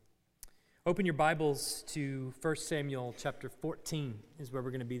Open your Bibles to 1 Samuel chapter 14 is where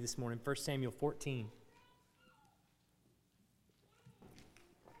we're going to be this morning. 1 Samuel 14.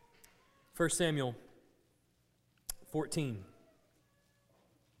 1 Samuel 14.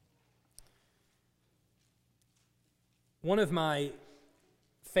 One of my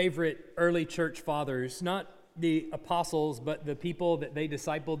favorite early church fathers, not the apostles, but the people that they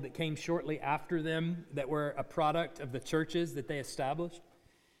discipled that came shortly after them that were a product of the churches that they established,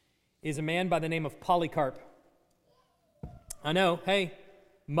 is a man by the name of Polycarp. I know, hey,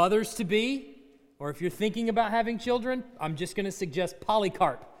 mothers-to-be, or if you're thinking about having children, I'm just going to suggest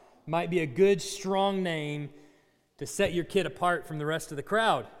Polycarp might be a good, strong name to set your kid apart from the rest of the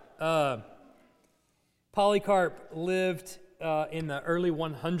crowd. Polycarp lived in the early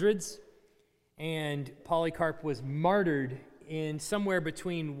 100s, and Polycarp was martyred in somewhere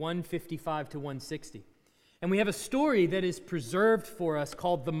between 155 to 160. And we have a story that is preserved for us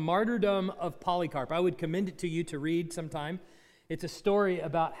called The Martyrdom of Polycarp. I would commend it to you to read sometime. It's a story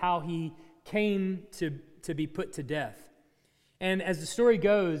about how he came to be put to death. And as the story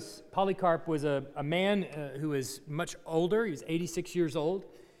goes, Polycarp was a man who was much older. He was 86 years old.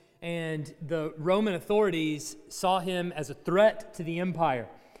 And the Roman authorities saw him as a threat to the empire.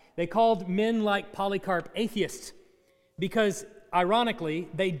 They called men like Polycarp atheists because, ironically,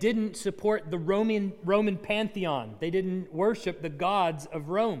 they didn't support the Roman pantheon. They didn't worship the gods of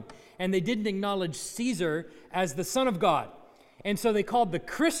Rome. And they didn't acknowledge Caesar as the Son of God. And so they called the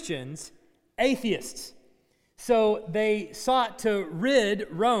Christians atheists. So they sought to rid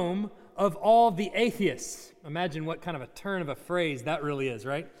Rome of all the atheists. Imagine what kind of a turn of a phrase that really is,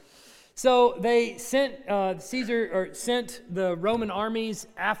 right? So they sent sent the Roman armies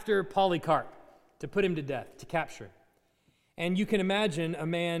after Polycarp to put him to death, to capture him. And you can imagine a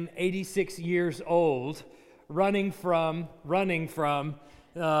man 86 years old running from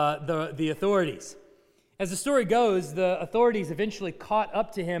the authorities. As the story goes, the authorities eventually caught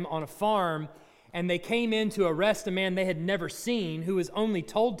up to him on a farm, and they came in to arrest a man they had never seen who was only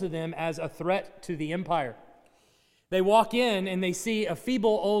told to them as a threat to the empire. They walk in and they see a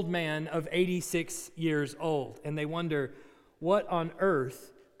feeble old man of 86 years old, and they wonder, what on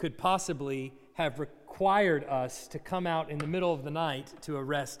earth could possibly have required us to come out in the middle of the night to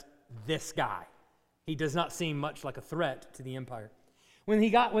arrest this guy? He does not seem much like a threat to the empire. When they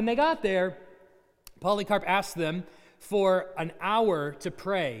got there, Polycarp asked them for an hour to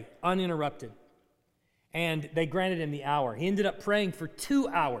pray uninterrupted, and they granted him the hour. He ended up praying for 2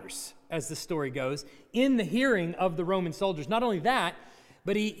 hours, as the story goes, in the hearing of the Roman soldiers. Not only that,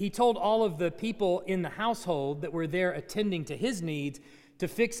 but he told all of the people in the household that were there attending to his needs to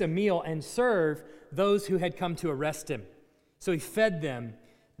fix a meal and serve those who had come to arrest him. So he fed them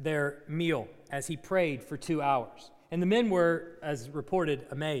their meal as he prayed for 2 hours. And the men were, as reported,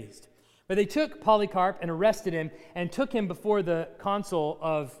 amazed. But they took Polycarp and arrested him and took him before the consul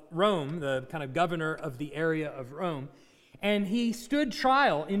of Rome, the kind of governor of the area of Rome. And he stood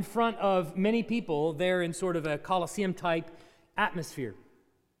trial in front of many people there in sort of a Colosseum-type atmosphere.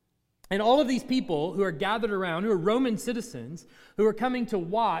 And all of these people who are gathered around, who are Roman citizens, who are coming to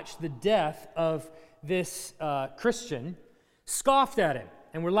watch the death of this Christian, scoffed at him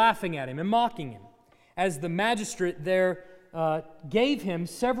and were laughing at him and mocking him, as the magistrate there gave him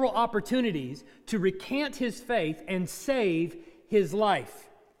several opportunities to recant his faith and save his life.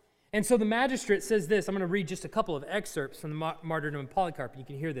 And so the magistrate says this. I'm going to read just a couple of excerpts from the martyrdom of Polycarp, and you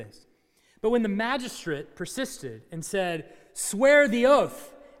can hear this. But when the magistrate persisted and said, "Swear the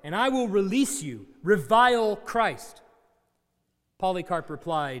oath, and I will release you, revile Christ," Polycarp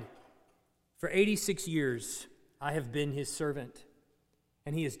replied, "For 86 years I have been his servant,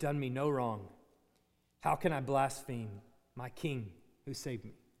 and he has done me no wrong. How can I blaspheme my king who saved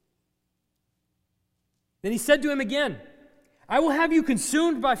me?" Then he said to him again, "I will have you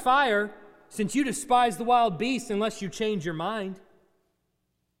consumed by fire, since you despise the wild beasts, unless you change your mind."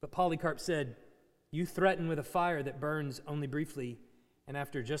 But Polycarp said, "You threaten with a fire that burns only briefly, and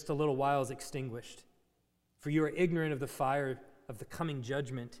after just a little while is extinguished. For you are ignorant of the fire of the coming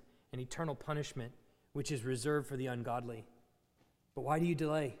judgment and eternal punishment, which is reserved for the ungodly. But why do you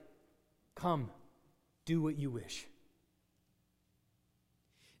delay? Come, do what you wish."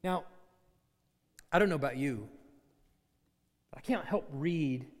 Now, I don't know about you, but I can't help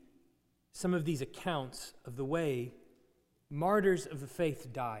read some of these accounts of the way martyrs of the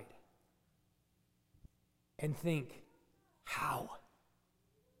faith died and think, how?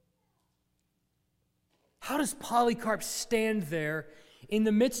 How does Polycarp stand there in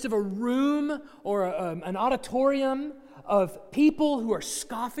the midst of a room or an auditorium of people who are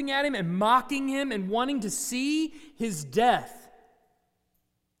scoffing at him and mocking him and wanting to see his death?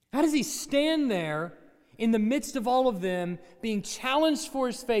 How does he stand there in the midst of all of them, being challenged for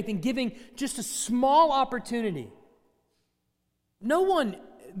his faith and giving just a small opportunity? No one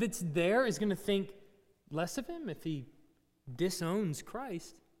that's there is going to think less of him if he disowns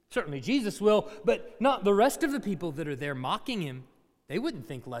Christ. Certainly Jesus will, but not the rest of the people that are there mocking him. They wouldn't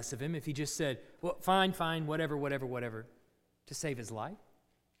think less of him if he just said, well, fine, whatever, to save his life.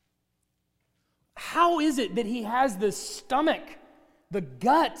 How is it that he has the stomach, the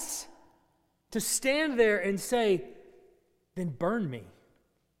guts, to stand there and say, then burn me?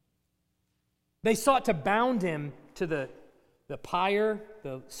 They sought to bound him to the pyre,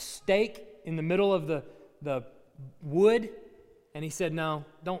 the stake in the middle of the wood, and he said, no,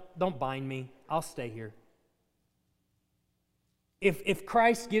 don't bind me. I'll stay here. If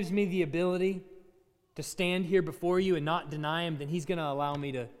Christ gives me the ability to stand here before you and not deny him, then he's going to allow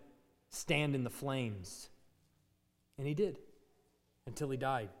me to stand in the flames. And he did, until he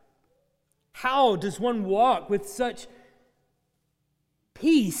died. How does one walk with such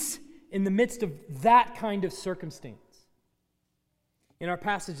peace in the midst of that kind of circumstance? In our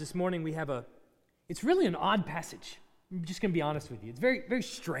passage this morning, we have it's really an odd passage. I'm just going to be honest with you. It's very, very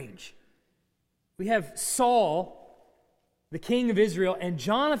strange. We have Saul, the king of Israel, and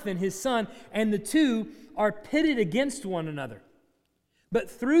Jonathan, his son, and the two are pitted against one another. But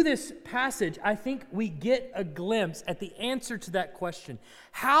through this passage, I think we get a glimpse at the answer to that question.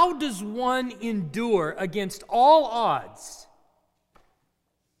 How does one endure against all odds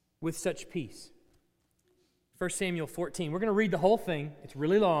with such peace? 1 Samuel 14. We're going to read the whole thing. It's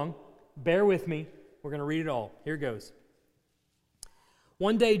really long. Bear with me. We're going to read it all. Here it goes.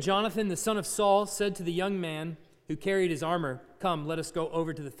 One day, Jonathan, the son of Saul, said to the young man who carried his armor, "Come, let us go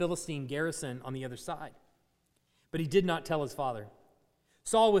over to the Philistine garrison on the other side." But he did not tell his father.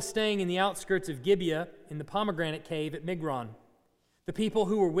 Saul was staying in the outskirts of Gibeah in the pomegranate cave at Migron. The people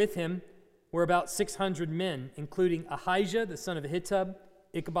who were with him were about 600 men, including Ahijah, the son of Ahitub,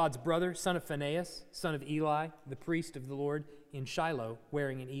 Ichabod's brother, son of Phinehas, son of Eli, the priest of the Lord in Shiloh,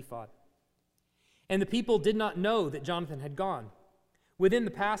 wearing an ephod. And the people did not know that Jonathan had gone. Within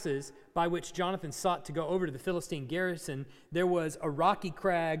the passes by which Jonathan sought to go over to the Philistine garrison, there was a rocky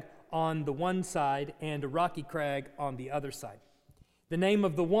crag on the one side and a rocky crag on the other side. The name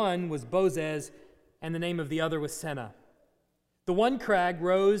of the one was Bozez, and the name of the other was Seneh. The one crag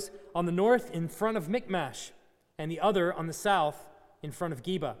rose on the north in front of Michmash, and the other on the south in front of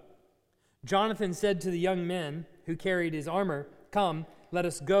Geba. Jonathan said to the young men who carried his armor, "Come, let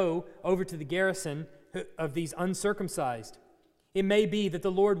us go over to the garrison of these uncircumcised. It may be that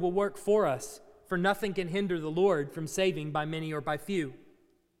the Lord will work for us, for nothing can hinder the Lord from saving by many or by few."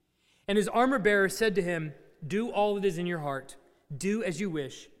 And his armor-bearer said to him, "Do all that is in your heart. Do as you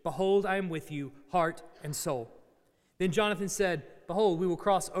wish. Behold, I am with you, heart and soul." Then Jonathan said, "Behold, we will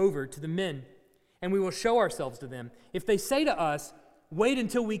cross over to the men, and we will show ourselves to them. If they say to us, 'Wait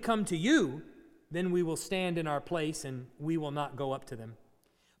until we come to you,' then we will stand in our place, and we will not go up to them.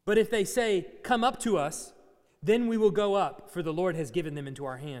 But if they say, 'Come up to us,' then we will go up, for the Lord has given them into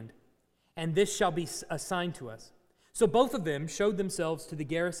our hand. And this shall be a sign to us." So both of them showed themselves to the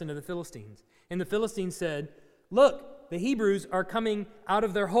garrison of the Philistines. And the Philistines said, "Look, the Hebrews are coming out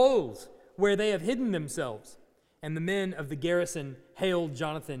of their holes, where they have hidden themselves." And the men of the garrison hailed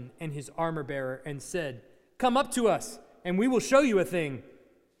Jonathan and his armor-bearer and said, "Come up to us, and we will show you a thing."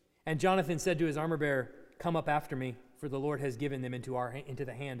 And Jonathan said to his armor-bearer, "Come up after me, for the Lord has given them into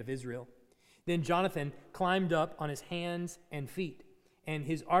the hand of Israel." Then Jonathan climbed up on his hands and feet, and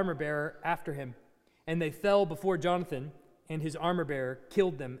his armor-bearer after him. And they fell before Jonathan, and his armor-bearer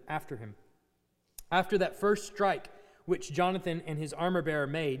killed them after him. After that first strike, which Jonathan and his armor-bearer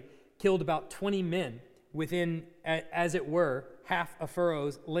made, killed about 20 men within, as it were, half a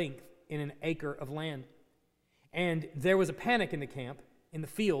furrow's length in an acre of land. And there was a panic in the camp, in the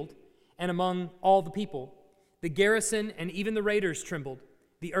field, and among all the people. The garrison and even the raiders trembled.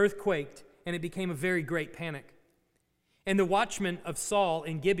 The earth quaked, and it became a very great panic. And the watchmen of Saul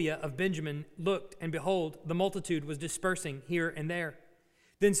in Gibeah of Benjamin looked, and behold, the multitude was dispersing here and there.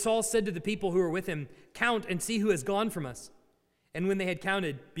 Then Saul said to the people who were with him, "Count and see who has gone from us." And when they had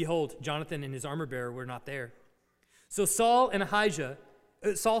counted, behold, Jonathan and his armor-bearer were not there. So Saul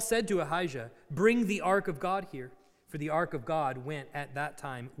said to Ahijah, "Bring the ark of God here," for the ark of God went at that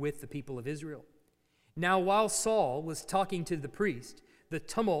time with the people of Israel. Now while Saul was talking to the priest, the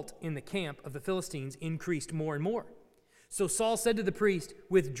tumult in the camp of the Philistines increased more and more. So Saul said to the priest,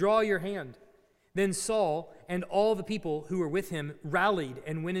 "Withdraw your hand." Then Saul and all the people who were with him rallied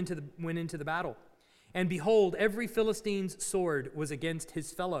and went into the battle. And behold, every Philistine's sword was against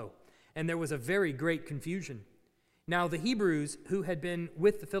his fellow, and there was a very great confusion. Now the Hebrews who had been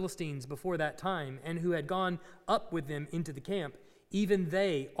with the Philistines before that time, and who had gone up with them into the camp, even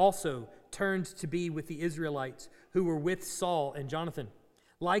they also turned to be with the Israelites who were with Saul and Jonathan.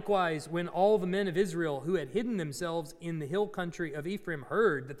 Likewise, when all the men of Israel who had hidden themselves in the hill country of Ephraim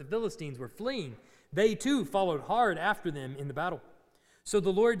heard that the Philistines were fleeing, they too followed hard after them in the battle. So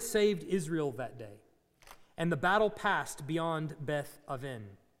the Lord saved Israel that day, and the battle passed beyond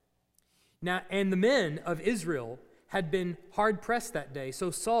Beth-aven. Now, and the men of Israel had been hard-pressed that day, so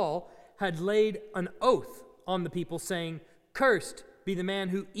Saul had laid an oath on the people, saying, "Cursed be the man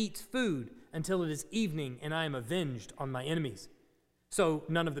who eats food until it is evening, and I am avenged on my enemies." So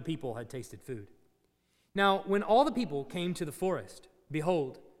none of the people had tasted food. Now, when all the people came to the forest,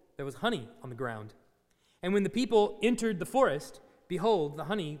 behold, there was honey on the ground. And when the people entered the forest, behold, the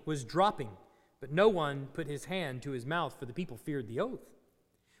honey was dropping, but no one put his hand to his mouth, for the people feared the oath.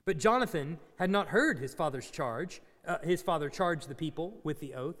 But Jonathan had not heard his father charge the people with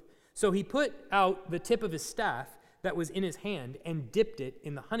the oath. So he put out the tip of his staff that was in his hand and dipped it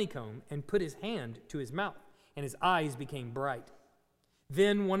in the honeycomb and put his hand to his mouth, and his eyes became bright.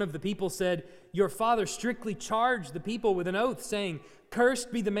 Then one of the people said, "Your father strictly charged the people with an oath, saying,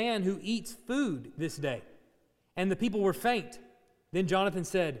 'Cursed be the man who eats food this day.' And the people were faint. Then Jonathan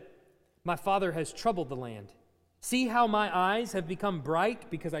said, 'My father has troubled the land. See how my eyes have become bright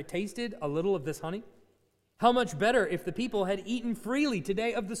because I tasted a little of this honey? How much better if the people had eaten freely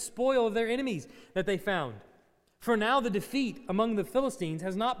today of the spoil of their enemies that they found. For now the defeat among the Philistines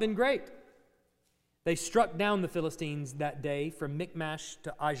has not been great.' They struck down the Philistines that day from Michmash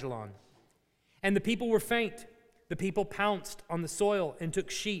to Aijalon. And the people were faint. The people pounced on the soil and took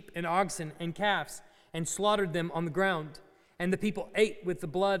sheep and oxen and calves and slaughtered them on the ground. And the people ate them with the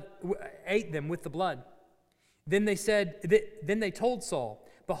blood. Then they told Saul,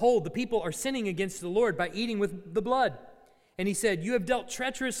 'Behold, the people are sinning against the Lord by eating with the blood.' And he said, 'You have dealt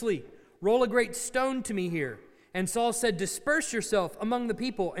treacherously. Roll a great stone to me here.' And Saul said, 'Disperse yourself among the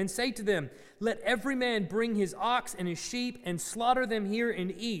people and say to them, let every man bring his ox and his sheep and slaughter them here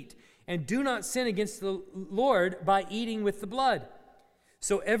and eat. And do not sin against the Lord by eating with the blood.'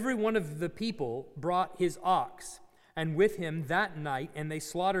 So every one of the people brought his ox, and with him that night, and they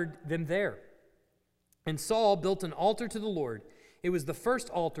slaughtered them there. And Saul built an altar to the Lord. It was the first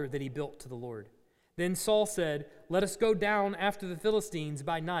altar that he built to the Lord. Then Saul said, 'Let us go down after the Philistines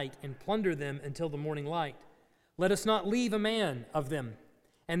by night and plunder them until the morning light. Let us not leave a man of them.'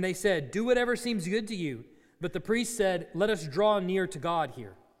 And they said, 'Do whatever seems good to you.' But the priest said, 'Let us draw near to God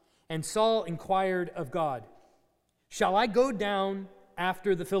here.' And Saul inquired of God, 'Shall I go down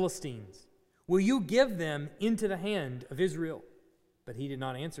after the Philistines? Will you give them into the hand of Israel?' But he did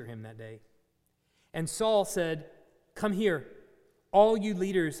not answer him that day. And Saul said, 'Come here, all you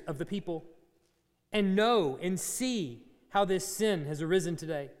leaders of the people, and know and see how this sin has arisen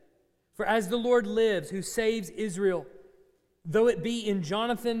today. For as the Lord lives, who saves Israel, though it be in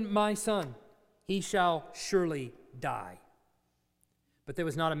Jonathan my son, he shall surely die.' But there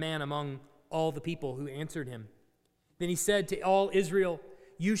was not a man among all the people who answered him. Then he said to all Israel,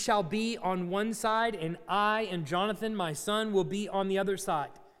 'You shall be on one side, and I and Jonathan my son will be on the other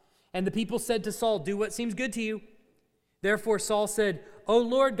side.' And the people said to Saul, 'Do what seems good to you.' Therefore Saul said, 'O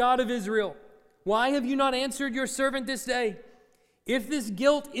Lord God of Israel, why have you not answered your servant this day? If this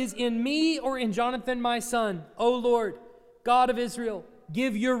guilt is in me or in Jonathan my son, O Lord, God of Israel,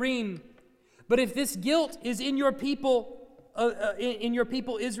 give Urim. But if this guilt is in your people,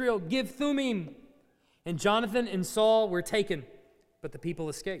 Israel, give Thummim.' And Jonathan and Saul were taken, but the people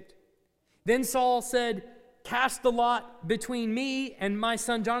escaped. Then Saul said, 'Cast the lot between me and my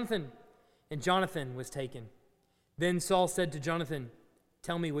son Jonathan.' And Jonathan was taken. Then Saul said to Jonathan,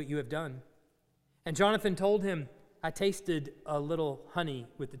 'Tell me what you have done.' And Jonathan told him, 'I tasted a little honey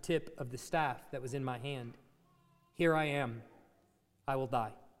with the tip of the staff that was in my hand. Here I am. I will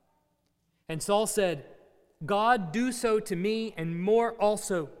die.' And Saul said, 'God do so to me and more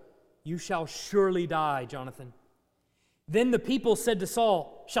also. You shall surely die, Jonathan.' Then the people said to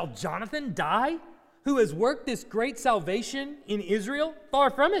Saul, 'Shall Jonathan die, who has worked this great salvation in Israel?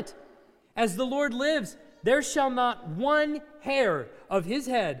 Far from it. As the Lord lives, there shall not one hair of his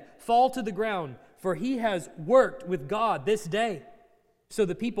head fall to the ground, for he has worked with God this day.' So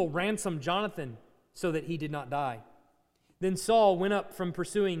the people ransomed Jonathan so that he did not die. Then Saul went up from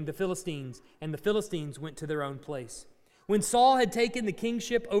pursuing the Philistines, and the Philistines went to their own place. When Saul had taken the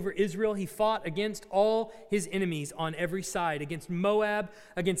kingship over Israel, he fought against all his enemies on every side, against Moab,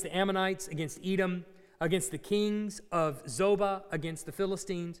 against the Ammonites, against Edom, against the kings of Zobah, against the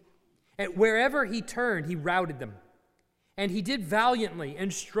Philistines. And wherever he turned, he routed them. And he did valiantly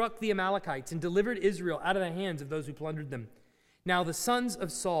and struck the Amalekites and delivered Israel out of the hands of those who plundered them. Now the sons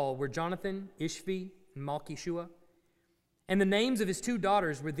of Saul were Jonathan, Ishvi, and Malchishua. And the names of his 2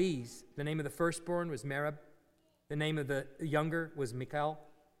 daughters were these. The name of the firstborn was Merab. The name of the younger was Michal.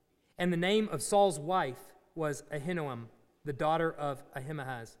 And the name of Saul's wife was Ahinoam, the daughter of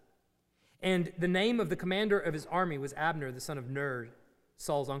Ahimaaz. And the name of the commander of his army was Abner, the son of Ner,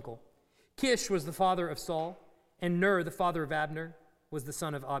 Saul's uncle. Kish was the father of Saul, and Ner, the father of Abner, was the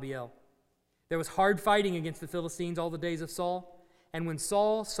son of Abiel. There was hard fighting against the Philistines all the days of Saul, and when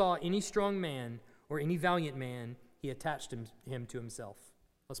Saul saw any strong man or any valiant man, he attached him to himself.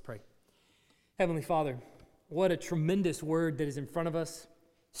 Let's pray. Heavenly Father, what a tremendous word that is in front of us.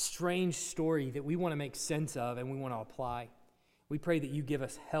 Strange story that we want to make sense of and we want to apply. We pray that you give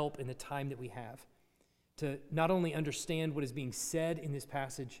us help in the time that we have to not only understand what is being said in this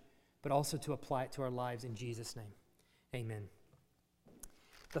passage, but also to apply it to our lives in Jesus' name. Amen.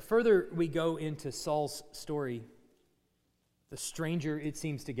 The further we go into Saul's story, the stranger it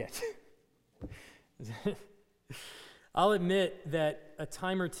seems to get. I'll admit that a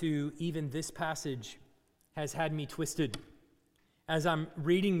time or two, even this passage has had me twisted. As I'm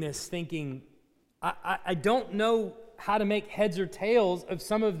reading this, thinking, I don't know how to make heads or tails of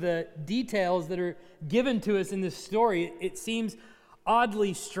some of the details that are given to us in this story. It seems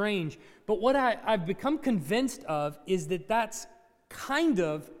oddly strange. But what I've become convinced of is that that's kind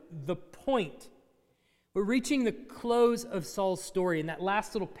of the point. We're reaching the close of Saul's story, and that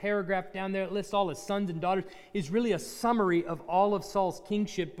last little paragraph down there that lists all his sons and daughters is really a summary of all of Saul's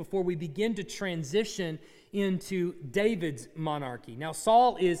kingship before we begin to transition into David's monarchy. Now,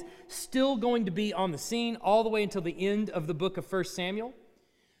 Saul is still going to be on the scene all the way until the end of the book of 1 Samuel.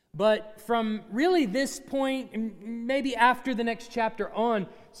 But from really this point, and maybe after the next chapter on,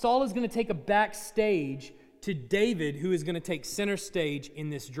 Saul is going to take a backstage to David, who is going to take center stage in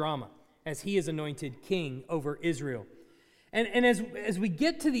this drama as he is anointed king over Israel. And as we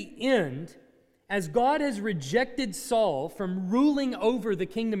get to the end, as God has rejected Saul from ruling over the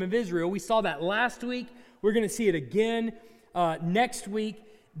kingdom of Israel, we saw that last week, we're going to see it again next week.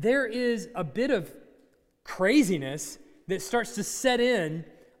 There is a bit of craziness that starts to set in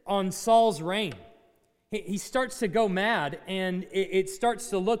on Saul's reign. He starts to go mad, and it starts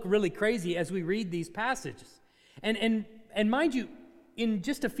to look really crazy as we read these passages. And mind you, in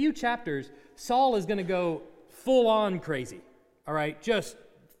just a few chapters, Saul is going to go full-on crazy, all right? Just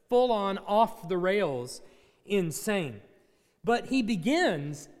full-on, off the rails, insane. But he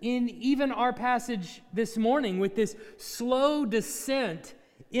begins in even our passage this morning with this slow descent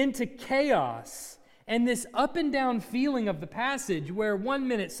into chaos and this up and down feeling of the passage where one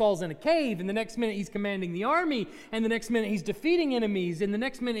minute Saul's in a cave and the next minute he's commanding the army and the next minute he's defeating enemies and the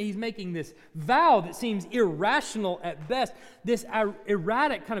next minute he's making this vow that seems irrational at best. This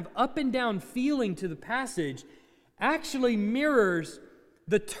erratic kind of up and down feeling to the passage actually mirrors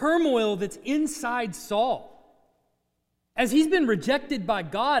the turmoil that's inside Saul. As he's been rejected by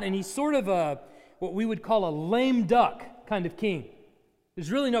God and he's sort of what we would call a lame duck kind of king.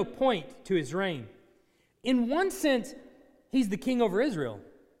 There's really no point to his reign. In one sense, he's the king over Israel.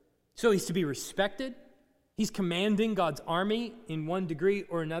 So he's to be respected. He's commanding God's army in one degree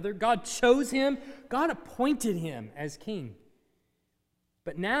or another. God chose him. God appointed him as king.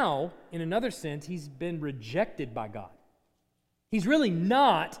 But now, in another sense, he's been rejected by God. He's really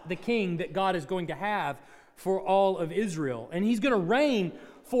not the king that God is going to have for all of Israel. And he's going to reign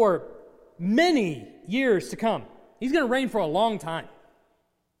for many years to come. He's going to reign for a long time.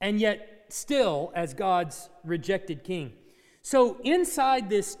 And yet, still as God's rejected king. So inside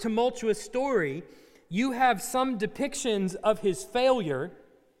this tumultuous story, you have some depictions of his failure,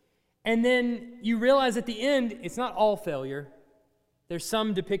 and then you realize at the end, it's not all failure. There's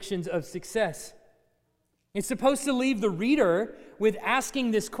some depictions of success. It's supposed to leave the reader with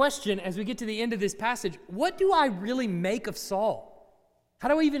asking this question as we get to the end of this passage: what do I really make of Saul? How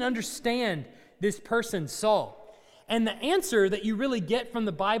do I even understand this person, Saul? And the answer that you really get from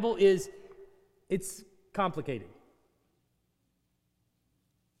the Bible is, it's complicated.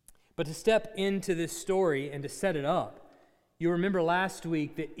 But to step into this story and to set it up, you remember last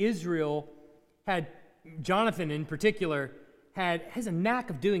week that Israel had, Jonathan in particular, has a knack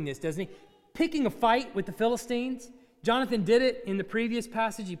of doing this, doesn't he? Picking a fight with the Philistines. Jonathan did it in the previous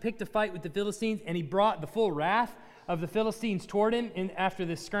passage. He picked a fight with the Philistines, and he brought the full wrath of the Philistines toward him after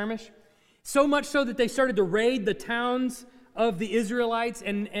this skirmish. So much so that they started to raid the towns of the Israelites,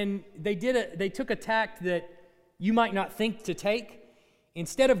 and they took a tact that you might not think to take.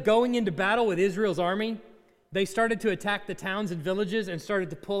 Instead of going into battle with Israel's army, they started to attack the towns and villages and started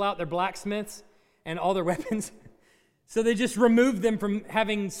to pull out their blacksmiths and all their weapons. So they just removed them from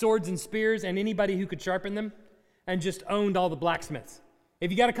having swords and spears and anybody who could sharpen them, and just owned all the blacksmiths. If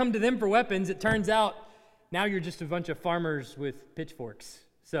you got to come to them for weapons, it turns out now you're just a bunch of farmers with pitchforks.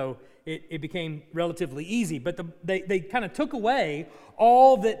 So it became relatively easy. But they kind of took away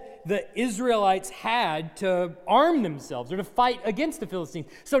all that the Israelites had to arm themselves or to fight against the Philistines.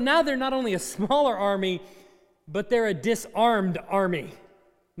 So now they're not only a smaller army, but they're a disarmed army.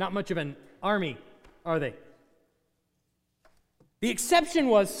 Not much of an army, are they? The exception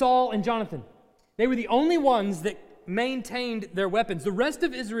was Saul and Jonathan. They were the only ones that maintained their weapons. The rest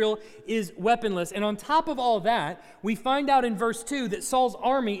of Israel is weaponless. And on top of all that, we find out in verse 2 that Saul's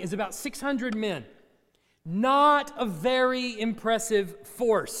army is about 600 men. Not a very impressive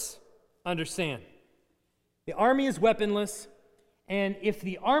force, understand. The army is weaponless, and if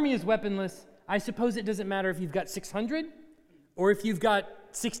the army is weaponless, I suppose it doesn't matter if you've got 600 or if you've got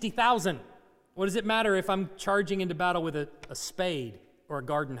 60,000. What does it matter if I'm charging into battle with a spade or a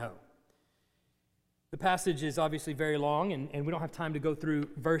garden hoe? The passage is obviously very long, and we don't have time to go through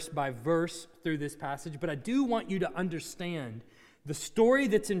verse by verse through this passage, but I do want you to understand the story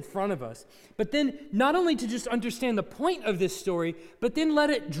that's in front of us. But then not only to just understand the point of this story, but then let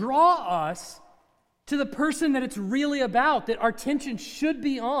it draw us to the person that it's really about, that our attention should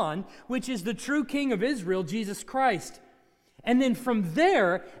be on, which is the true King of Israel, Jesus Christ. And then from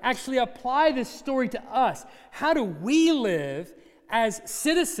there, actually apply this story to us. How do we live as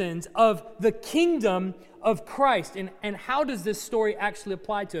citizens of the kingdom of Christ? And how does this story actually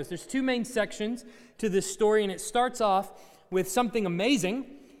apply to us? There's two main sections to this story, and it starts off with something amazing,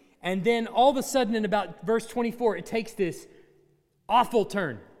 and then all of a sudden in about verse 24, it takes this awful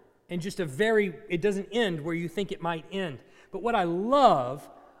turn, and just it doesn't end where you think it might end. But what I love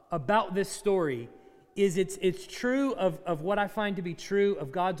about this story is it's true of what I find to be true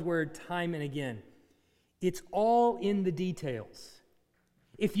of God's word time and again. It's all in the details.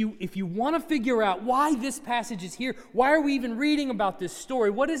 If you want to figure out why this passage is here, why are we even reading about this story,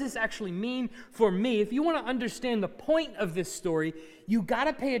 what does this actually mean for me? If you want to understand the point of this story, you got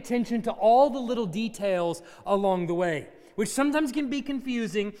to pay attention to all the little details along the way, which sometimes can be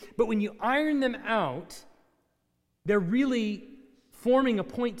confusing, but when you iron them out, they're really forming a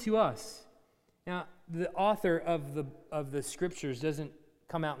point to us. Now, the author of the scriptures doesn't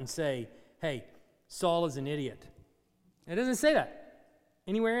come out and say, hey, Saul is an idiot. It doesn't say that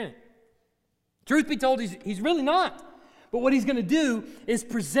anywhere in it. Truth be told, he's really not. But what he's going to do is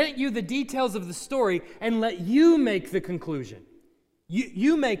present you the details of the story and let you make the conclusion.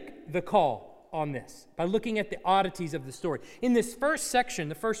 You make the call on this by looking at the oddities of the story. In this first section,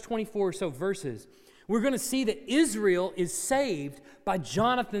 the first 24 or so verses, we're going to see that Israel is saved by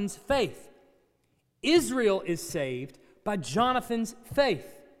Jonathan's faith. Israel is saved by Jonathan's faith.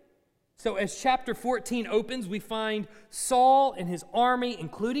 So as chapter 14 opens, we find Saul and his army,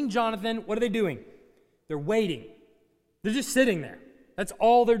 including Jonathan, what are they doing? They're waiting. They're just sitting there. That's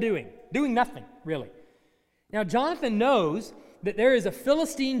all they're doing. Doing nothing, really. Now, Jonathan knows that there is a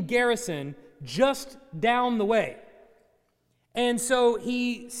Philistine garrison just down the way. And so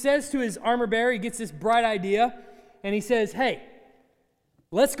he says to his armor bearer, he gets this bright idea, and he says, hey,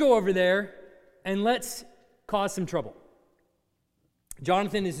 let's go over there and let's cause some trouble.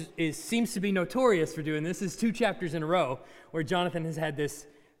 Jonathan seems to be notorious for doing this. This is 2 chapters in a row where Jonathan has had this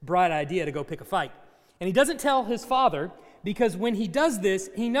bright idea to go pick a fight. And he doesn't tell his father because when he does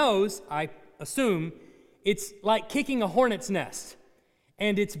this, he knows, I assume, it's like kicking a hornet's nest.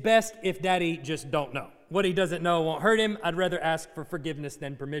 And it's best if daddy just don't know. What he doesn't know won't hurt him. I'd rather ask for forgiveness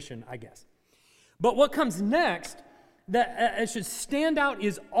than permission, I guess. But what comes next that should stand out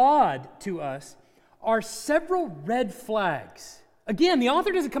is odd to us are several red flags. Again, the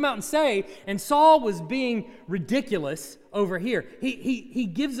author doesn't come out and say, and Saul was being ridiculous over here. He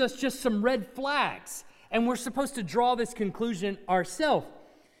gives us just some red flags, and we're supposed to draw this conclusion ourselves.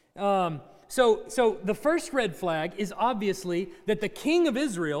 So the first red flag is obviously that the king of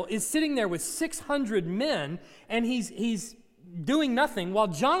Israel is sitting there with 600 men, and he's doing nothing, while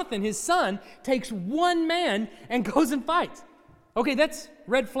Jonathan, his son, takes one man and goes and fights. Okay, that's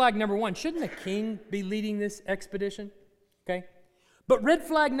red flag number one. Shouldn't the king be leading this expedition? Okay. But red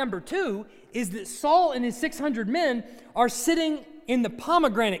flag number 2 is that Saul and his 600 men are sitting in the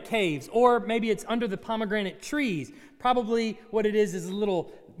pomegranate caves, or maybe it's under the pomegranate trees. Probably what it is a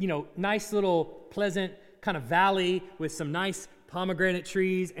little, nice little pleasant kind of valley with some nice pomegranate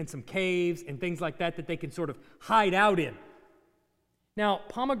trees and some caves and things like that they can sort of hide out in. Now,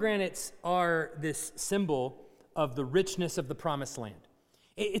 pomegranates are this symbol of the richness of the promised land.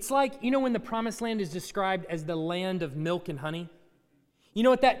 It's like, when the promised land is described as the land of milk and honey. You know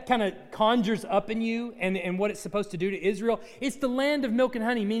what that kind of conjures up in you and what it's supposed to do to Israel? It's the land of milk and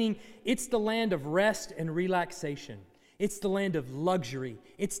honey, meaning it's the land of rest and relaxation. It's the land of luxury.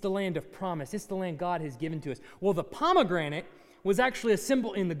 It's the land of promise. It's the land God has given to us. Well, the pomegranate was actually a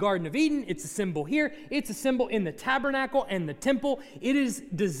symbol in the Garden of Eden. It's a symbol here. It's a symbol in the tabernacle and the temple. It is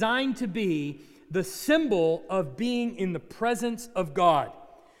designed to be the symbol of being in the presence of God.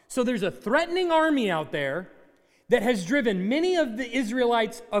 So there's a threatening army out there that has driven many of the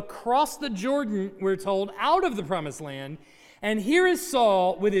Israelites across the Jordan, we're told, out of the promised land. And here is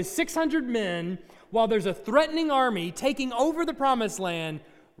Saul with his 600 men, while there's a threatening army taking over the promised land,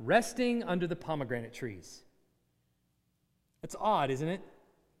 resting under the pomegranate trees. That's odd, isn't it?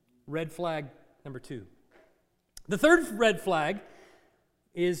 Red flag number 2. The third red flag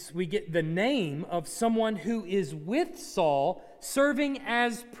is we get the name of someone who is with Saul serving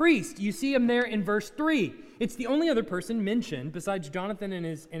as priest. You see him there in verse 3. It's the only other person mentioned, besides Jonathan and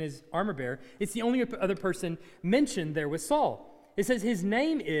his armor bearer, it's the only other person mentioned there with Saul. It says his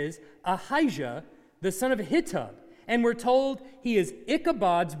name is Ahijah, the son of Ahitub. And we're told he is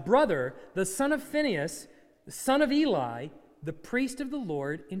Ichabod's brother, the son of Phinehas, the son of Eli, the priest of the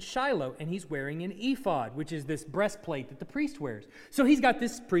Lord in Shiloh. And he's wearing an ephod, which is this breastplate that the priest wears. So he's got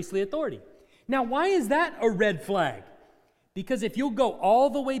this priestly authority. Now, why is that a red flag? Because if you'll go all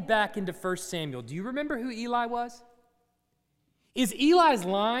the way back into 1 Samuel, do you remember who Eli was? Is Eli's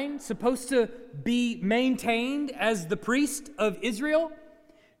line supposed to be maintained as the priest of Israel?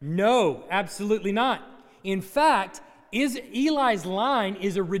 No, absolutely not. In fact, Eli's line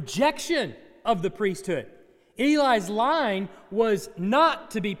is a rejection of the priesthood. Eli's line was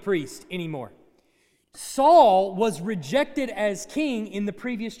not to be priest anymore. Saul was rejected as king in the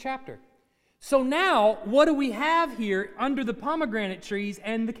previous chapter. So now, what do we have here under the pomegranate trees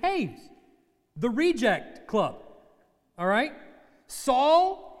and the caves? The reject club. All right?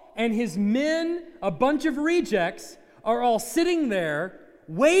 Saul and his men, a bunch of rejects, are all sitting there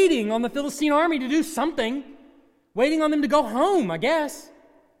waiting on the Philistine army to do something, waiting on them to go home, I guess.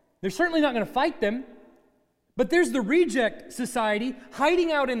 They're certainly not going to fight them. But there's the reject society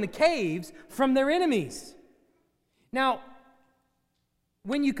hiding out in the caves from their enemies. Now,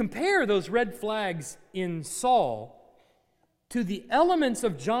 when you compare those red flags in Saul to the elements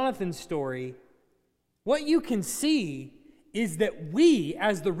of Jonathan's story, what you can see is that we,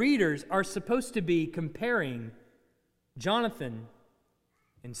 as the readers, are supposed to be comparing Jonathan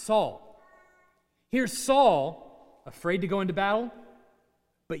and Saul. Here's Saul, afraid to go into battle,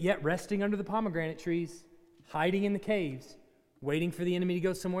 but yet resting under the pomegranate trees, hiding in the caves, waiting for the enemy to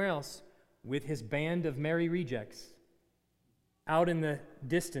go somewhere else with his band of merry rejects out in the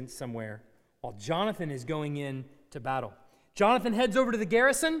distance somewhere, while Jonathan is going in to battle. Jonathan heads over to the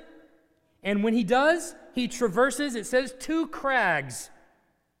garrison, and when he does, he traverses, it says, 2 crags.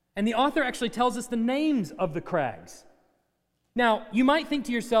 And the author actually tells us the names of the crags. Now, you might think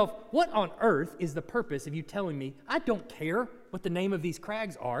to yourself, what on earth is the purpose of you telling me I don't care what the name of these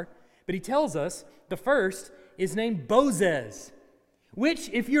crags are? But he tells us the first is named Bozez, which,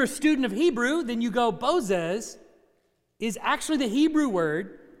 if you're a student of Hebrew, then you go, Bozez is actually the Hebrew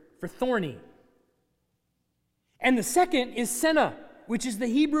word for thorny. And the second is Senna, which is the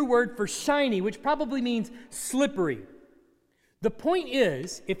Hebrew word for shiny, which probably means slippery. The point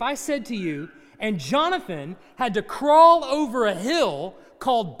is, if I said to you, and Jonathan had to crawl over a hill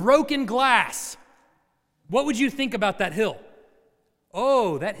called Broken Glass, what would you think about that hill?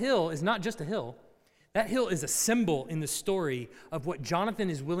 Oh, that hill is not just a hill. That hill is a symbol in the story of what Jonathan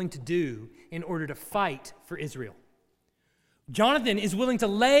is willing to do in order to fight for Israel. Jonathan is willing to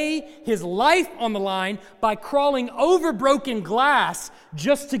lay his life on the line by crawling over broken glass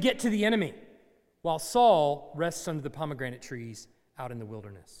just to get to the enemy, while Saul rests under the pomegranate trees out in the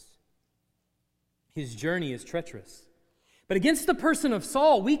wilderness. His journey is treacherous. But against the person of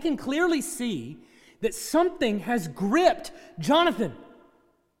Saul, we can clearly see that something has gripped Jonathan.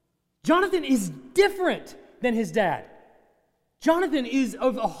 Jonathan is different than his dad. Jonathan is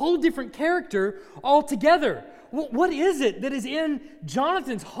of a whole different character altogether. What is it that is in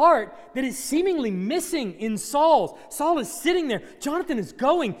Jonathan's heart that is seemingly missing in Saul's? Saul is sitting there. Jonathan is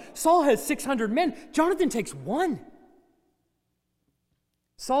going. Saul has 600 men. Jonathan takes 1.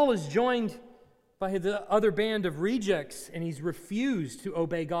 Saul is joined by the other band of rejects, and he's refused to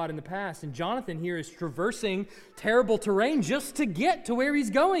obey God in the past. And Jonathan here is traversing terrible terrain just to get to where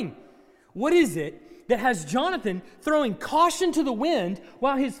he's going. What is it that has Jonathan throwing caution to the wind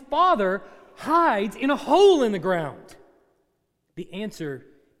while his father hides in a hole in the ground? The answer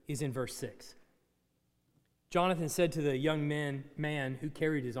is in verse 6. Jonathan said to the young man who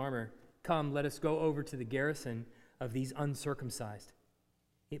carried his armor, "Come, let us go over to the garrison of these uncircumcised."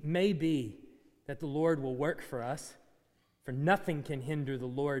 It may be that the Lord will work for us, for nothing can hinder the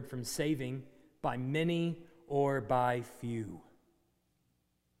Lord from saving by many or by few.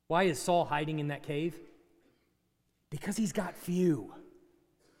 Why is Saul hiding in that cave? Because he's got few.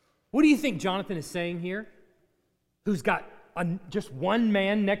 What do you think Jonathan is saying here? Who's got just one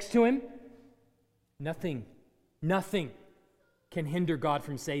man next to him? Nothing can hinder God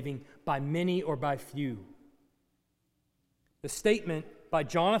from saving by many or by few. The statement by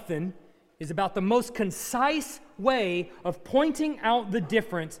Jonathan is about the most concise way of pointing out the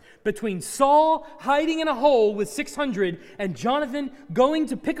difference between Saul hiding in a hole with 600 and Jonathan going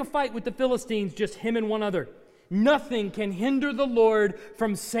to pick a fight with the Philistines, just him and one other. Nothing can hinder the Lord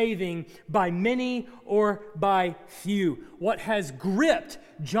from saving by many or by few. What has gripped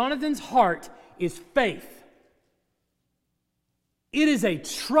Jonathan's heart is faith. It is a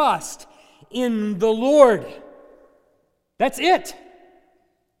trust in the Lord. That's it.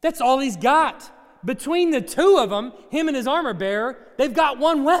 That's all he's got. Between the two of them, him and his armor bearer, they've got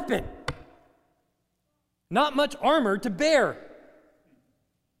one weapon. Not much armor to bear.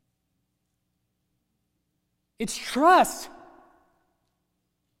 It's trust.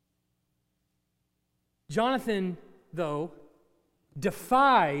 Jonathan, though,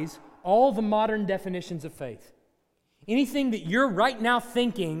 defies all the modern definitions of faith. Anything that you're right now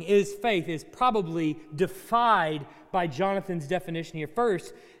thinking is faith is probably defied by Jonathan's definition here.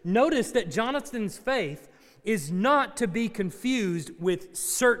 First, notice that Jonathan's faith is not to be confused with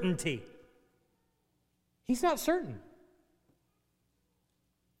certainty. He's not certain.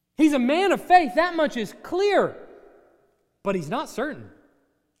 He's a man of faith, that much is clear, but he's not certain.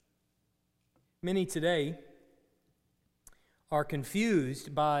 Many today are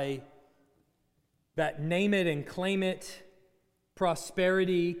confused by that name it and claim it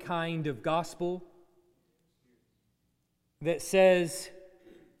prosperity kind of gospel that says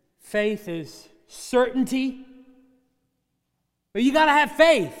faith is certainty. But you got to have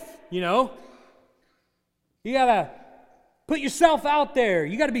faith, you know. You got to put yourself out there.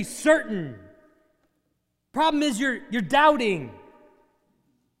 You got to be certain. Problem is you're doubting.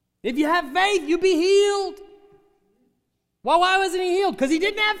 If you have faith, you'll be healed. Well, why wasn't he healed? Because he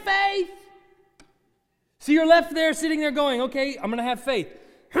didn't have faith. So you're left there sitting there going, okay, I'm going to have faith.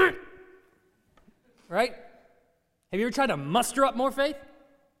 Right? Have you ever tried to muster up more faith?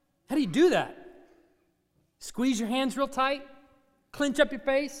 How do you do that? Squeeze your hands real tight, clench up your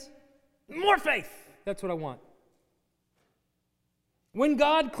face. More faith. That's what I want. When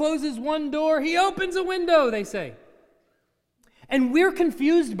God closes one door, He opens a window, they say. And we're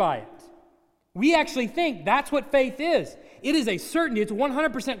confused by it. We actually think that's what faith is. It is a certainty. It's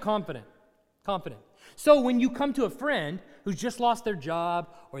 100% confident. So when you come to a friend who's just lost their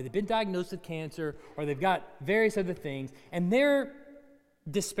job, or they've been diagnosed with cancer, or they've got various other things, and they're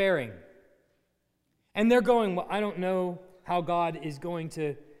despairing, and they're going, well, I don't know how God is going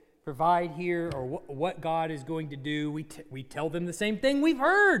to provide here, or what God is going to do. We tell them the same thing we've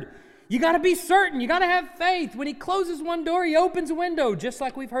heard. You got to be certain. You got to have faith. When He closes one door, He opens a window, just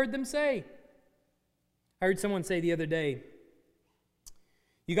like we've heard them say. I heard someone say the other day,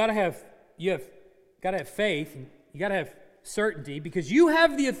 you got to have faith, and you got to have certainty, because you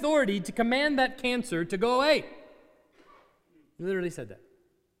have the authority to command that cancer to go away. He literally said that.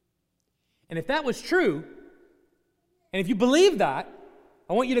 And if that was true, and if you believe that,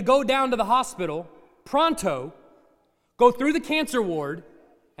 I want you to go down to the hospital, pronto, go through the cancer ward,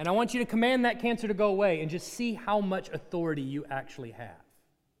 and I want you to command that cancer to go away and just see how much authority you actually have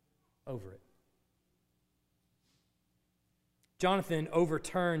over it. Jonathan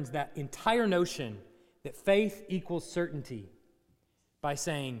overturns that entire notion that faith equals certainty by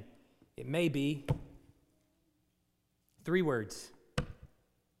saying, it may be 3 words.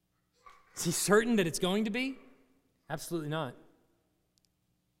 Is he certain that it's going to be? Absolutely not.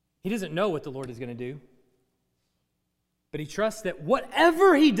 He doesn't know what the Lord is going to do. But he trusts that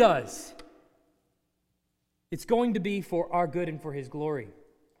whatever He does, it's going to be for our good and for His glory.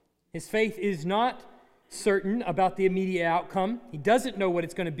 His faith is not certain about the immediate outcome. He doesn't know what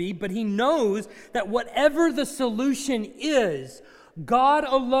it's going to be, but he knows that whatever the solution is, God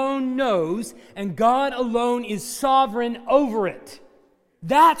alone knows, and God alone is sovereign over it.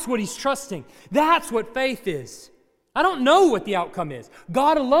 That's what he's trusting. That's what faith is. I don't know what the outcome is.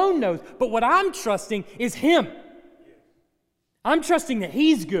 God alone knows, but what I'm trusting is Him. I'm trusting that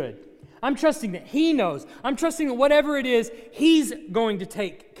He's good. I'm trusting that He knows. I'm trusting that whatever it is, He's going to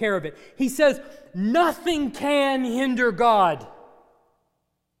take care of it. He says, nothing can hinder God.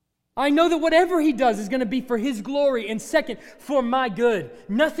 I know that whatever He does is going to be for His glory, and second, for my good.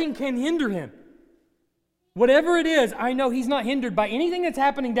 Nothing can hinder Him. Whatever it is, I know he's not hindered by anything that's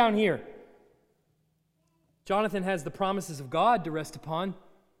happening down here. Jonathan has the promises of God to rest upon,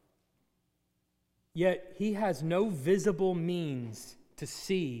 yet he has no visible means to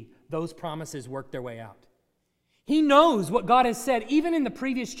see those promises work their way out. He knows what God has said, even in the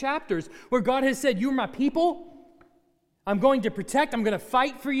previous chapters, where God has said, "You're my people. I'm going to protect. I'm going to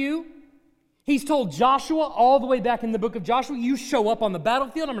fight for you." He's told Joshua all the way back in the book of Joshua, "You show up on the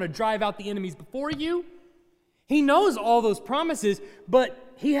battlefield. I'm going to drive out the enemies before you." He knows all those promises,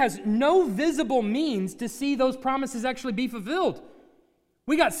 but he has no visible means to see those promises actually be fulfilled.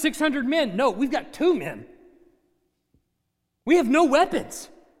 We got 600 men. No, we've got 2 men. We have no weapons.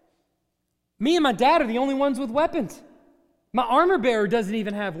 Me and my dad are the only ones with weapons. My armor bearer doesn't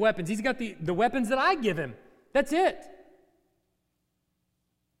even have weapons. He's got the weapons that I give him. That's it.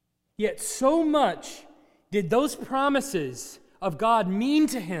 Yet so much did those promises of God mean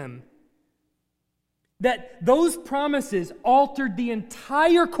to him that those promises altered the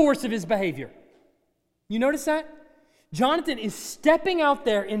entire course of his behavior. You notice that? Jonathan is stepping out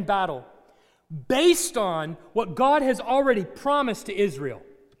there in battle based on what God has already promised to Israel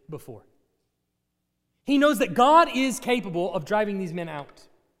before. He knows that God is capable of driving these men out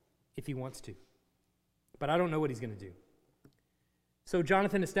if he wants to. But I don't know what he's going to do. So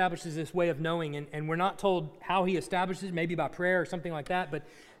Jonathan establishes this way of knowing, and we're not told how he establishes, maybe by prayer or something like that, but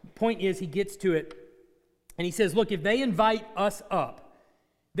the point is he gets to it, and he says, look, if they invite us up,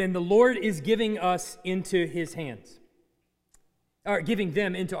 then the Lord is giving us into his hands, or giving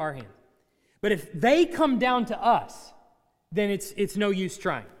them into our hands. But if they come down to us, then it's no use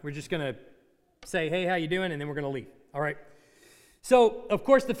trying. We're just going to say, "Hey, how you doing?" and then we're going to leave. All right? So, of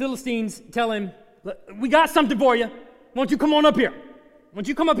course, the Philistines tell him, "We got something for you. Why don't you come on up here? Why don't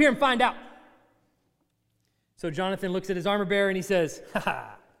you come up here and find out?" So Jonathan looks at his armor bearer and he says,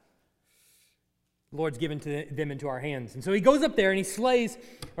 "Ha! The Lord's given them into our hands." And so he goes up there and he slays,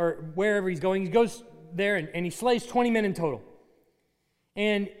 or wherever he's going, he goes there and he slays 20 men in total.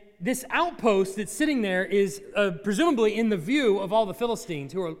 And this outpost that's sitting there is presumably in the view of all the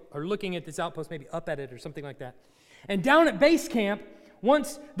Philistines who are looking at this outpost, maybe up at it or something like that. And down at base camp,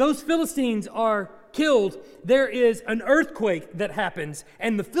 once those Philistines are killed, there is an earthquake that happens,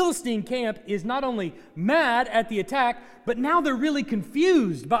 and the Philistine camp is not only mad at the attack, but now they're really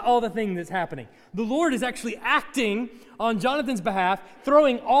confused by all the thing that's happening. The Lord is actually acting on Jonathan's behalf,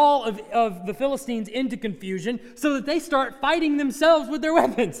 throwing all of the Philistines into confusion so that they start fighting themselves with their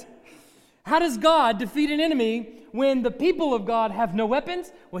weapons. How does God defeat an enemy when the people of God have no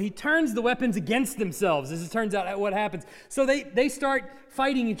weapons? Well, he turns the weapons against themselves, as it turns out what happens. So they start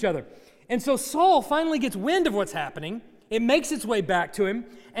fighting each other. And so Saul finally gets wind of what's happening. It makes its way back to him.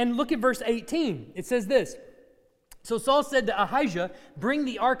 And look at verse 18. It says this. So Saul said to Ahijah, "Bring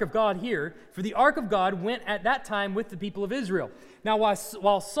the ark of God here, for the ark of God went at that time with the people of Israel." Now,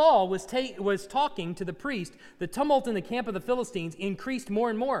 while Saul was talking to the priest, the tumult in the camp of the Philistines increased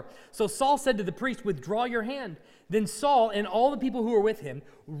more and more. So Saul said to the priest, "Withdraw your hand." Then Saul and all the people who were with him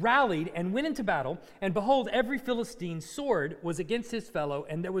rallied and went into battle, and behold, every Philistine's sword was against his fellow,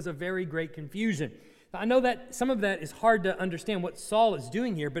 and there was a very great confusion. Now, I know that some of that is hard to understand what Saul is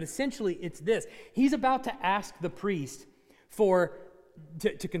doing here, but essentially it's this. He's about to ask the priest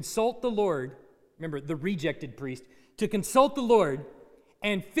to consult the Lord, remember, the rejected priest, to consult the Lord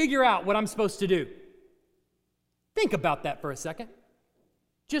and figure out what I'm supposed to do. Think about that for a second.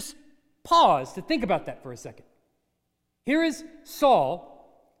 Just pause to think about that for a second. Here is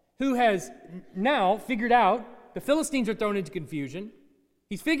Saul, who has now figured out the Philistines are thrown into confusion.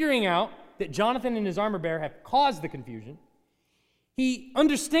 He's figuring out that Jonathan and his armor bearer have caused the confusion. He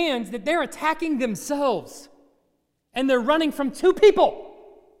understands that they're attacking themselves, and they're running from 2 people.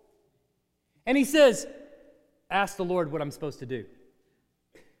 And he says, "Ask the Lord what I'm supposed to do."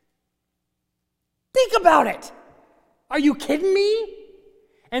 Think about it. Are you kidding me?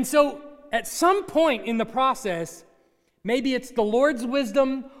 And so at some point in the process, maybe it's the Lord's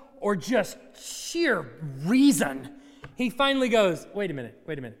wisdom or just sheer reason, he finally goes, wait a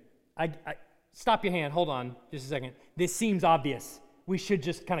minute. I stop your hand. Hold on just a second. This seems obvious. We should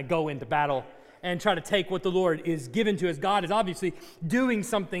just kind of go into battle and try to take what the Lord is given to us. God is obviously doing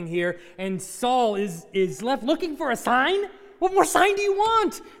something here, and Saul is left looking for a sign. What more sign do you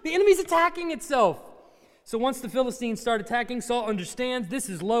want? The enemy's attacking itself. So once the Philistines start attacking, Saul understands this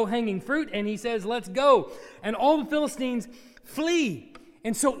is low-hanging fruit, and he says, "Let's go." And all the Philistines flee.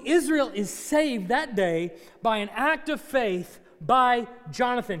 And so Israel is saved that day by an act of faith by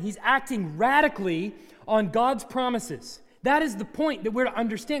Jonathan. He's acting radically on God's promises. That is the point that we're to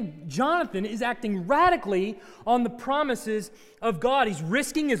understand. Jonathan is acting radically on the promises of God. He's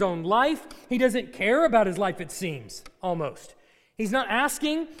risking his own life. He doesn't care about his life, it seems, almost. He's not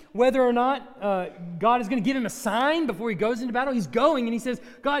asking whether or not God is going to give him a sign before he goes into battle. He's going and he says,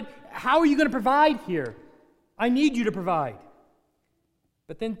 God, how are you going to provide here? I need you to provide.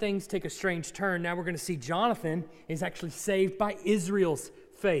 But then things take a strange turn. Now we're going to see Jonathan is actually saved by Israel's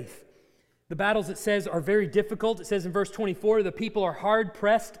faith. The battles, it says, are very difficult. It says in verse 24, the people are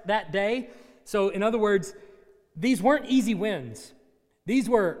hard-pressed that day. So, in other words, these weren't easy wins. These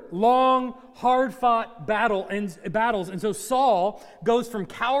were long, hard-fought battles. And so Saul goes from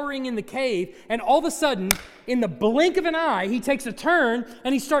cowering in the cave, and all of a sudden, in the blink of an eye, he takes a turn,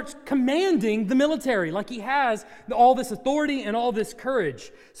 and he starts commanding the military, like he has all this authority and all this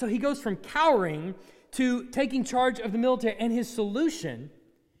courage. So he goes from cowering to taking charge of the military, and his solution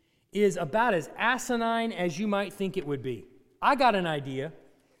is about as asinine as you might think it would be. I got an idea.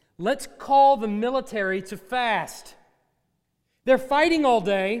 Let's call the military to fast. They're fighting all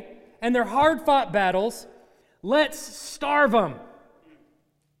day, and they're hard-fought battles. Let's starve them.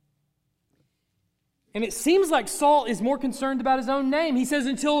 And it seems like Saul is more concerned about his own name. He says,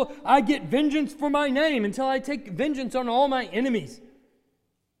 until I get vengeance for my name, until I take vengeance on all my enemies.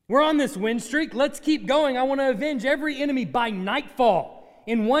 We're on this win streak. Let's keep going. I want to avenge every enemy by nightfall.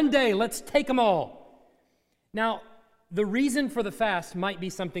 In one day, let's take them all. Now, the reason for the fast might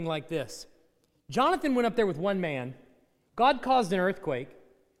be something like this. Jonathan went up there with one man. God caused an earthquake.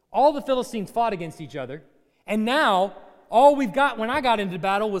 All the Philistines fought against each other. And now, all we've got when I got into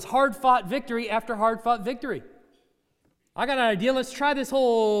battle was hard-fought victory after hard-fought victory. I got an idea. Let's try this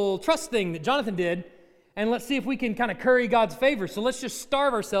whole trust thing that Jonathan did, and let's see if we can kind of curry God's favor. So let's just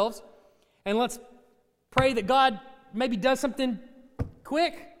starve ourselves, and let's pray that God maybe does something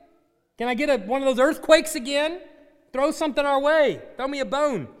quick. Can I get one of those earthquakes again? Throw something our way. Throw me a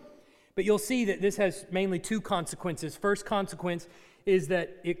bone. But you'll see that this has mainly two consequences. First consequence is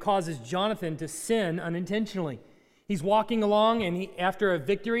that it causes Jonathan to sin unintentionally. He's walking along, and after a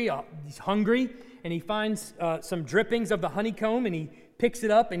victory, he's hungry, and he finds some drippings of the honeycomb, and he picks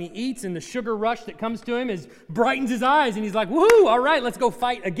it up, and he eats, and the sugar rush that comes to him brightens his eyes, and he's like, woohoo, all right, let's go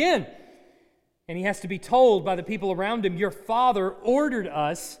fight again. And he has to be told by the people around him, your father ordered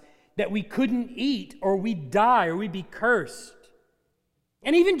us that we couldn't eat or we'd die or we'd be cursed.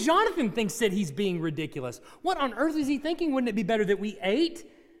 And even Jonathan thinks that he's being ridiculous. What on earth is he thinking? Wouldn't it be better that we ate?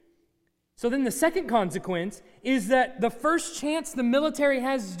 So then the second consequence is that the first chance the military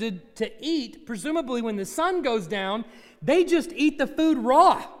has to eat, presumably when the sun goes down, they just eat the food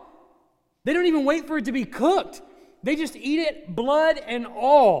raw. They don't even wait for it to be cooked. They just eat it, blood and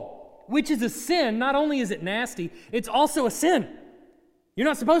all. Which is a sin. Not only is it nasty, it's also a sin. You're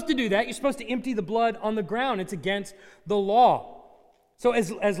not supposed to do that. You're supposed to empty the blood on the ground. It's against the law. So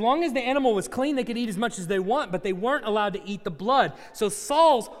as long as the animal was clean, they could eat as much as they want, but they weren't allowed to eat the blood. So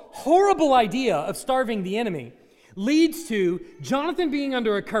Saul's horrible idea of starving the enemy leads to Jonathan being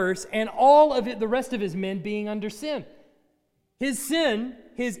under a curse and all of the rest of his men being under sin. His sin,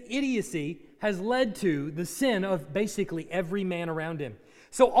 his idiocy, has led to the sin of basically every man around him.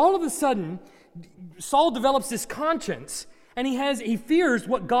 So all of a sudden, Saul develops this conscience, and he fears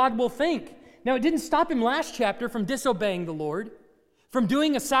what God will think. Now, it didn't stop him last chapter from disobeying the Lord, from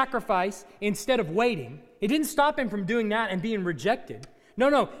doing a sacrifice instead of waiting. It didn't stop him from doing that and being rejected.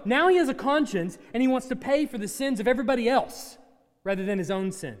 No. Now he has a conscience, and he wants to pay for the sins of everybody else rather than his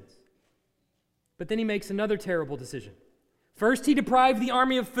own sins. But then he makes another terrible decision. First, he deprived the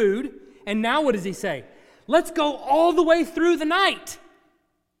army of food, and now what does he say? Let's go all the way through the night.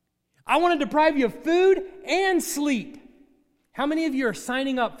 I want to deprive you of food and sleep. How many of you are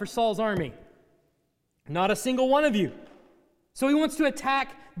signing up for Saul's army? Not a single one of you. So he wants to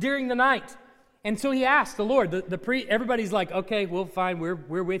attack during the night. And so he asks the Lord, everybody's like, okay, well, fine,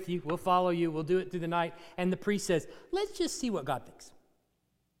 we're with you, we'll follow you, we'll do it through the night. And the priest says, let's just see what God thinks.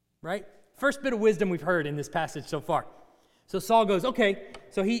 Right? First bit of wisdom we've heard in this passage so far. So Saul goes, okay.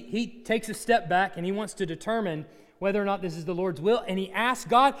 So he takes a step back, and he wants to determine whether or not this is the Lord's will. And he asks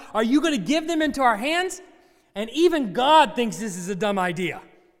God, are you going to give them into our hands? And even God thinks this is a dumb idea.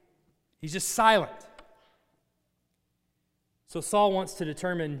 He's just silent. So Saul wants to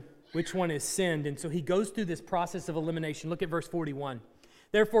determine which one is sinned, and so he goes through this process of elimination. Look at verse 41.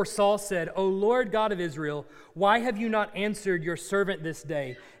 Therefore Saul said, O Lord God of Israel, why have you not answered your servant this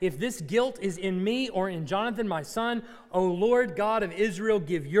day? If this guilt is in me or in Jonathan my son, O Lord God of Israel,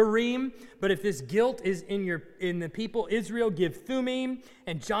 give Urim. But if this guilt is in the people Israel, give Thummim.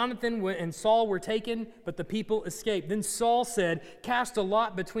 And Jonathan and Saul were taken, but the people escaped. Then Saul said, cast a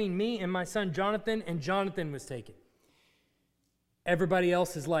lot between me and my son Jonathan, and Jonathan was taken. Everybody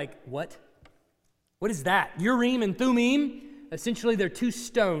else is like, what? What is that? Urim and Thummim? Essentially, they're two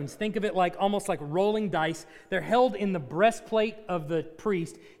stones. Think of it like almost like rolling dice. They're held in the breastplate of the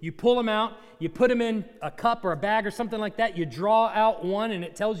priest. You pull them out, you put them in a cup or a bag or something like that. You draw out one, and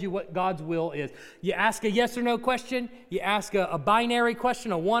it tells you what God's will is. You ask a yes or no question. You ask a binary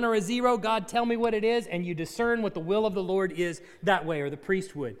question, a 1 or a 0. God, tell me what it is, and you discern what the will of the Lord is that way, or the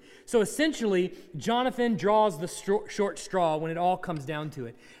priest would. So essentially, Jonathan draws the short straw when it all comes down to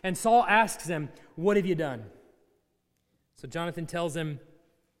it. And Saul asks him, what have you done? So Jonathan tells him,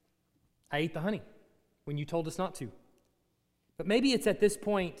 I ate the honey when you told us not to. But maybe it's at this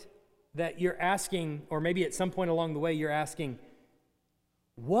point that you're asking, or maybe at some point along the way you're asking,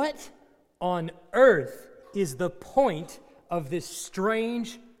 what on earth is the point of this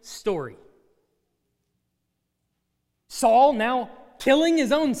strange story? Saul now killing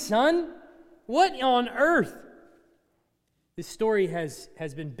his own son? What on earth? This story has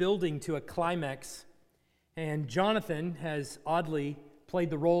been building to a climax. And Jonathan has oddly played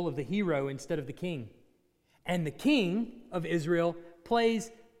the role of the hero instead of the king. And the king of Israel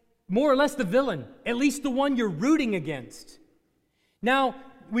plays more or less the villain, at least the one you're rooting against. Now,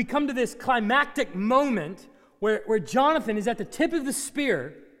 we come to this climactic moment where Jonathan is at the tip of the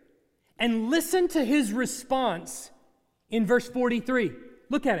spear, and listen to his response in verse 43.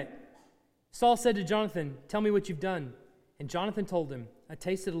 Look at it. Saul said to Jonathan, tell me what you've done. And Jonathan told him, I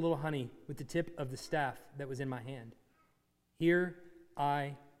tasted a little honey with the tip of the staff that was in my hand. Here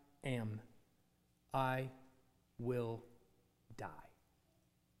I am. I will die.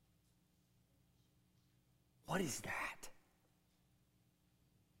 What is that?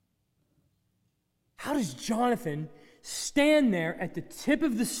 How does Jonathan stand there at the tip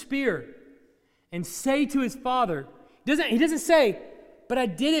of the spear and say to his father, he doesn't say, but I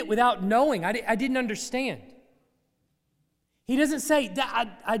did it without knowing. I didn't understand. He doesn't say,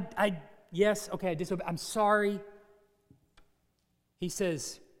 yes, okay, I disobeyed. I'm sorry. He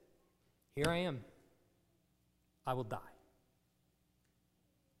says, here I am. I will die.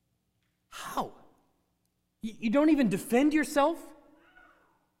 How? You don't even defend yourself?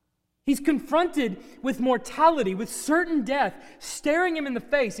 He's confronted with mortality, with certain death, staring him in the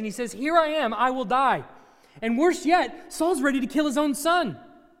face, and he says, here I am, I will die. And worse yet, Saul's ready to kill his own son.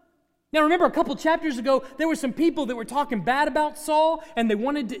 Now remember, a couple chapters ago, there were some people that were talking bad about Saul, and they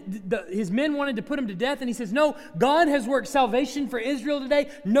his men wanted to put him to death, and he says, no, God has worked salvation for Israel today.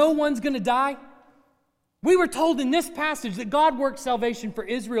 No one's going to die. We were told in this passage that God worked salvation for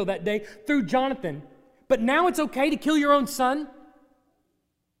Israel that day through Jonathan, but now it's okay to kill your own son?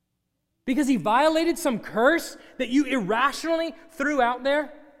 Because he violated some curse that you irrationally threw out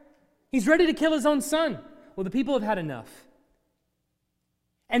there? He's ready to kill his own son. Well, the people have had enough.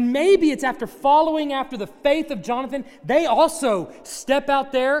 And maybe it's after following after the faith of Jonathan, they also step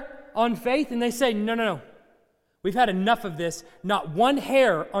out there on faith and they say, no. We've had enough of this. Not one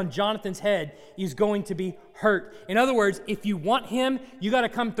hair on Jonathan's head is going to be hurt. In other words, if you want him, you got to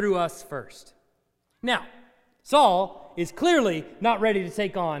come through us first. Now, Saul is clearly not ready to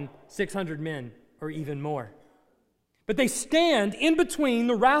take on 600 men or even more. But they stand in between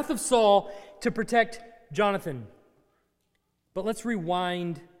the wrath of Saul to protect Jonathan. But let's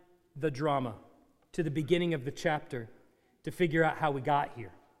rewind the drama to the beginning of the chapter to figure out how we got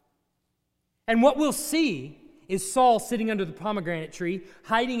here. And what we'll see is Saul sitting under the pomegranate tree,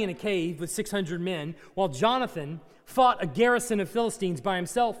 hiding in a cave with 600 men, while Jonathan fought a garrison of Philistines by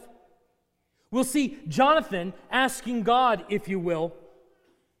himself. We'll see Jonathan asking God, if you will,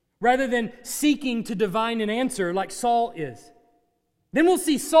 rather than seeking to divine an answer like Saul is. Then we'll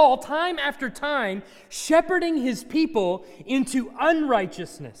see Saul, time after time, shepherding his people into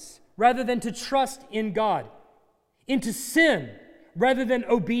unrighteousness rather than to trust in God, into sin rather than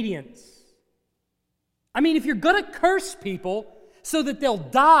obedience. I mean, if you're going to curse people so that they'll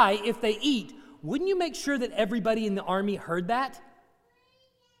die if they eat, wouldn't you make sure that everybody in the army heard that?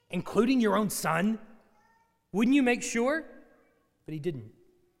 Including your own son? Wouldn't you make sure? But he didn't.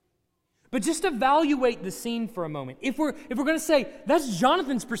 But just evaluate the scene for a moment. If we're going to say, that's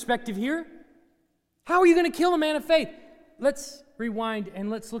Jonathan's perspective here, how are you going to kill a man of faith? Let's rewind and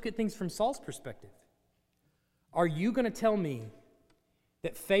let's look at things from Saul's perspective. Are you going to tell me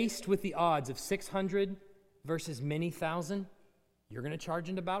that faced with the odds of 600 versus many thousand, you're going to charge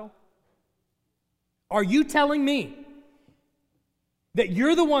into battle? Are you telling me that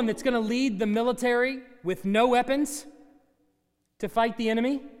you're the one that's going to lead the military with no weapons to fight the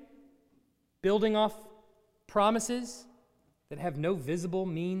enemy? Building off promises that have no visible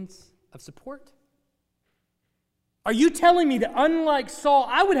means of support? Are you telling me that unlike Saul,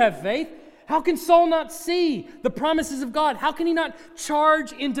 I would have faith? How can Saul not see the promises of God? How can he not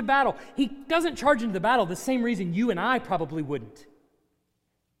charge into battle? He doesn't charge into the battle the same reason you and I probably wouldn't.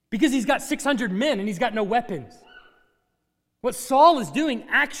 Because he's got 600 men and he's got no weapons. What Saul is doing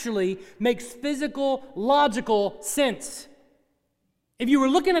actually makes physical, logical sense. If you were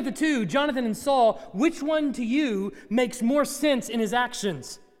looking at the two, Jonathan and Saul, which one to you makes more sense in his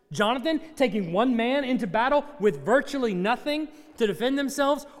actions? Jonathan taking one man into battle with virtually nothing to defend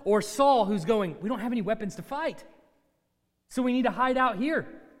themselves, or Saul who's going, we don't have any weapons to fight, so we need to hide out here?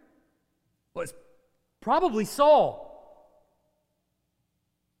 Well, it's probably Saul.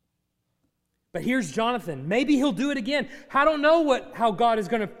 But here's Jonathan. Maybe he'll do it again. I don't know how God is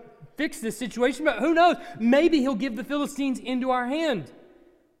going to fix this situation, but who knows? Maybe he'll give the Philistines into our hand.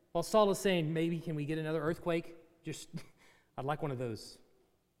 While Saul is saying, maybe can we get another earthquake? I'd like one of those.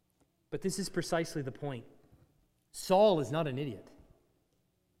 But this is precisely the point. Saul is not an idiot.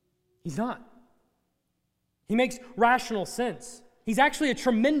 He's not. He makes rational sense. He's actually a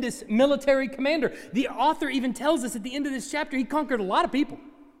tremendous military commander. The author even tells us at the end of this chapter he conquered a lot of people.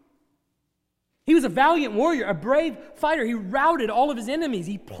 He was a valiant warrior, a brave fighter. He routed all of his enemies.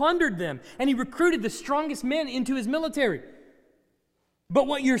 He plundered them, and he recruited the strongest men into his military. But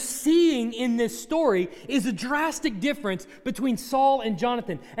what you're seeing in this story is a drastic difference between Saul and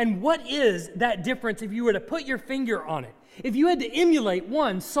Jonathan. And what is that difference if you were to put your finger on it? If you had to emulate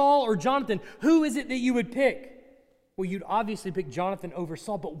one, Saul or Jonathan, who is it that you would pick? Well, you'd obviously pick Jonathan over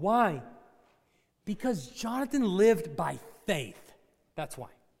Saul, but why? Because Jonathan lived by faith. That's why.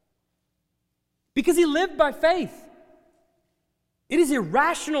 Because he lived by faith. It is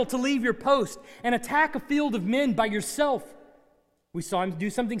irrational to leave your post and attack a field of men by yourself. We saw him do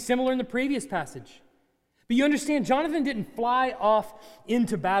something similar in the previous passage. But you understand, Jonathan didn't fly off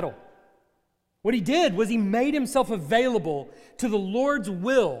into battle. What he did was he made himself available to the Lord's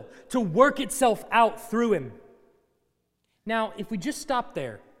will to work itself out through him. Now, if we just stop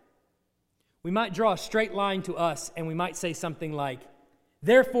there, we might draw a straight line to us and we might say something like,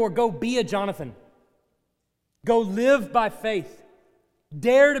 therefore, go be a Jonathan. Go live by faith.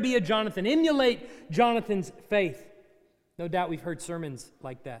 Dare to be a Jonathan. Emulate Jonathan's faith. No doubt we've heard sermons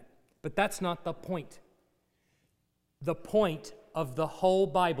like that. But that's not the point. The point of the whole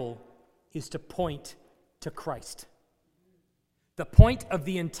Bible is to point to Christ. The point of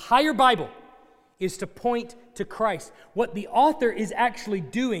the entire Bible is to point to Christ. What the author is actually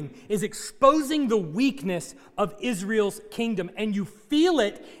doing is exposing the weakness of Israel's kingdom. And you feel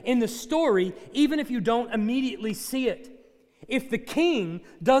it in the story, even if you don't immediately see it. If the king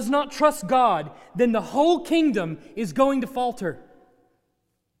does not trust God, then the whole kingdom is going to falter.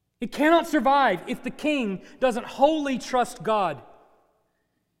 It cannot survive if the king doesn't wholly trust God.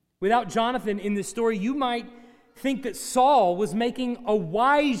 Without Jonathan in this story, you might think that Saul was making a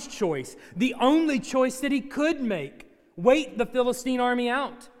wise choice, the only choice that he could make. Wait the Philistine army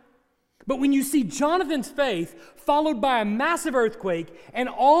out. But when you see Jonathan's faith followed by a massive earthquake and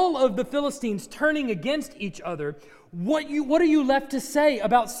all of the Philistines turning against each other, what are you left to say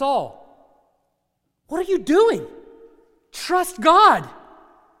about Saul? What are you doing? Trust God.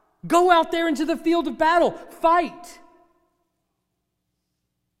 Go out there into the field of battle. Fight.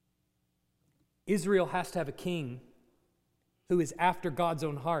 Israel has to have a king who is after God's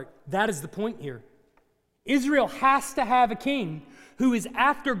own heart. That is the point here. Israel has to have a king who is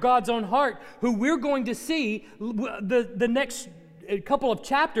after God's own heart, who we're going to see the next couple of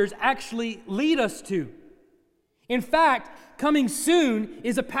chapters actually lead us to. In fact, coming soon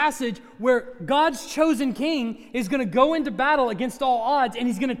is a passage where God's chosen king is going to go into battle against all odds, and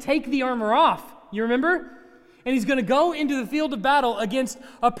he's going to take the armor off. You remember? And he's going to go into the field of battle against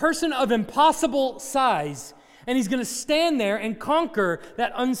a person of impossible size, and he's going to stand there and conquer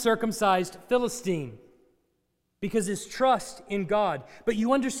that uncircumcised Philistine because his trust in God. But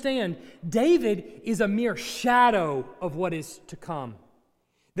you understand, David is a mere shadow of what is to come.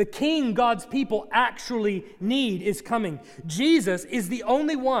 The king God's people actually need is coming. Jesus is the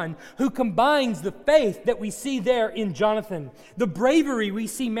only one who combines the faith that we see there in Jonathan, the bravery we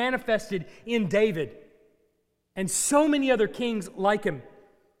see manifested in David, and so many other kings like him.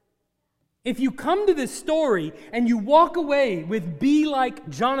 If you come to this story and you walk away with be like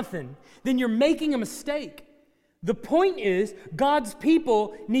Jonathan, then you're making a mistake. The point is, God's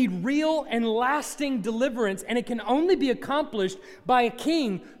people need real and lasting deliverance, and it can only be accomplished by a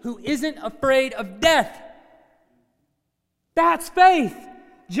king who isn't afraid of death. That's faith.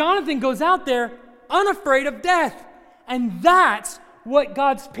 Jonathan goes out there unafraid of death, and that's what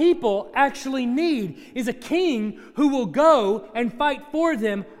God's people actually need, is a king who will go and fight for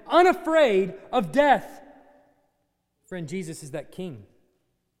them unafraid of death. Friend, Jesus is that king.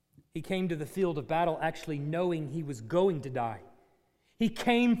 He came to the field of battle actually knowing he was going to die. He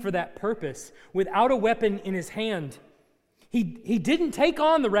came for that purpose without a weapon in his hand. He didn't take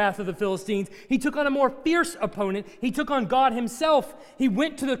on the wrath of the Philistines. He took on a more fierce opponent. He took on God himself. He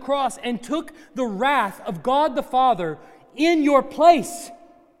went to the cross and took the wrath of God the Father in your place.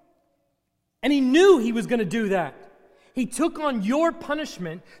 And he knew he was going to do that. He took on your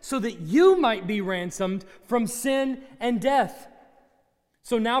punishment so that you might be ransomed from sin and death.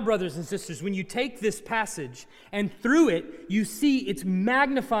 So now, brothers and sisters, when you take this passage and through it you see it's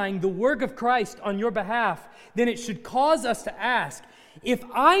magnifying the work of Christ on your behalf, then it should cause us to ask, if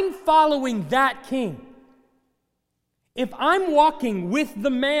I'm following that King, if I'm walking with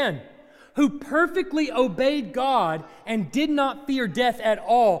the man who perfectly obeyed God and did not fear death at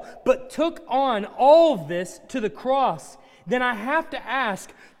all, but took on all of this to the cross, then I have to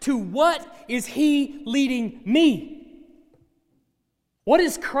ask, to what is he leading me? What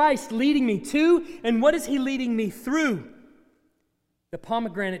is Christ leading me to, and what is he leading me through? The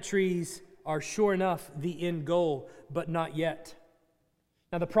pomegranate trees are sure enough the end goal, but not yet.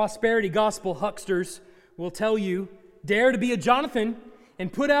 Now, the prosperity gospel hucksters will tell you, dare to be a Jonathan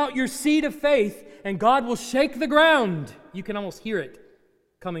and put out your seed of faith, and God will shake the ground. You can almost hear it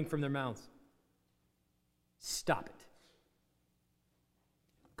coming from their mouths. Stop it.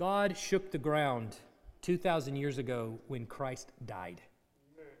 God shook the ground 2,000 years ago when Christ died.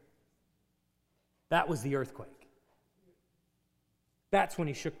 That was the earthquake. That's when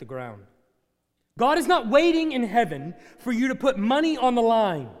he shook the ground. God is not waiting in heaven for you to put money on the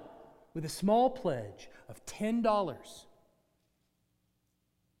line with a small pledge of $10.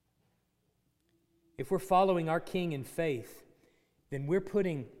 If we're following our King in faith, then we're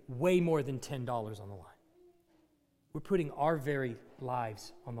putting way more than $10 on the line. We're putting our very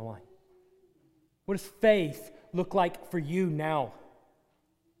lives on the line. What does faith look like for you now?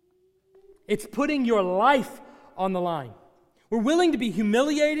 It's putting your life on the line. We're willing to be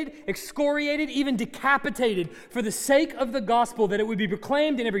humiliated, excoriated, even decapitated for the sake of the gospel, that it would be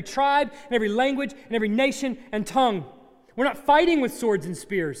proclaimed in every tribe, in every language, in every nation and tongue. We're not fighting with swords and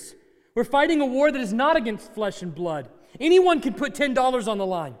spears. We're fighting a war that is not against flesh and blood. Anyone can put $10 on the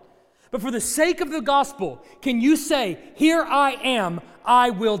line. But for the sake of the gospel, can you say, here I am,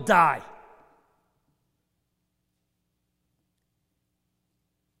 I will die?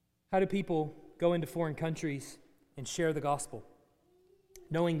 How do people go into foreign countries and share the gospel,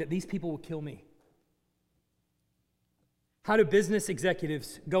 knowing that these people will kill me? How do business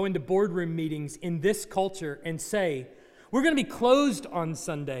executives go into boardroom meetings in this culture and say, we're going to be closed on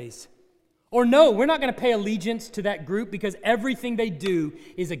Sundays? Or no, we're not going to pay allegiance to that group because everything they do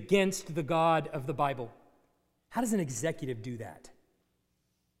is against the God of the Bible. How does an executive do that?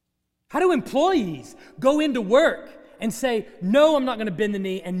 How do employees go into work and say, no, I'm not going to bend the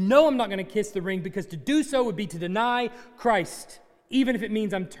knee, and no, I'm not going to kiss the ring, because to do so would be to deny Christ, even if it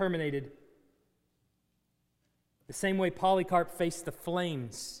means I'm terminated? The same way Polycarp faced the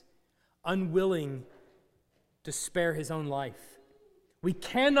flames, unwilling to spare his own life. We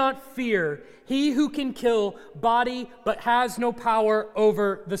cannot fear he who can kill body but has no power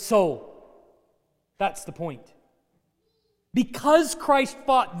over the soul. That's the point. Because Christ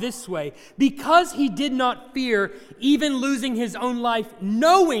fought this way, because he did not fear even losing his own life,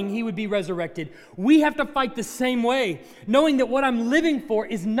 knowing he would be resurrected, we have to fight the same way, knowing that what I'm living for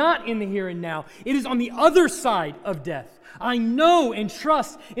is not in the here and now. It is on the other side of death. I know and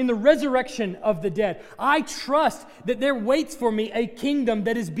trust in the resurrection of the dead. I trust that there waits for me a kingdom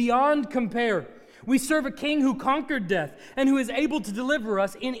that is beyond compare. We serve a King who conquered death and who is able to deliver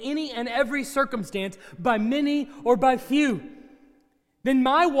us in any and every circumstance, by many or by few. Then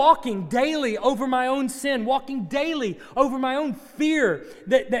my walking daily over my own sin, walking daily over my own fear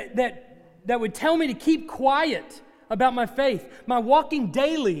that would tell me to keep quiet about my faith, my walking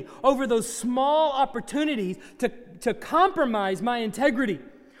daily over those small opportunities to compromise my integrity,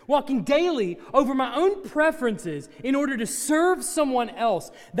 walking daily over my own preferences in order to serve someone else.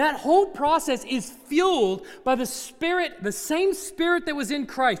 That whole process is fueled by the Spirit, the same Spirit that was in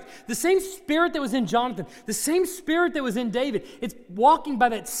Christ, the same Spirit that was in Jonathan, the same Spirit that was in David. It's walking by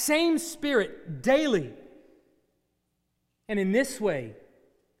that same Spirit daily. And in this way,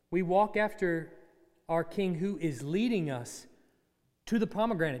 we walk after our King who is leading us to the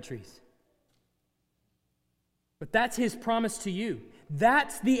pomegranate trees. But that's his promise to you.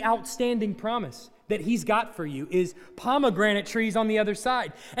 That's the outstanding promise that he's got for you, is pomegranate trees on the other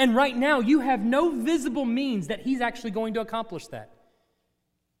side. And right now, you have no visible means that he's actually going to accomplish that.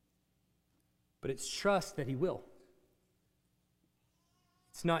 But it's trust that he will.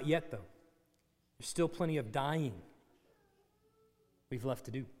 It's not yet, though. There's still plenty of dying we've left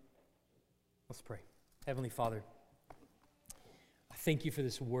to do. Let's pray. Heavenly Father, I thank you for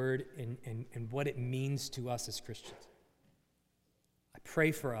this word and what it means to us as Christians. I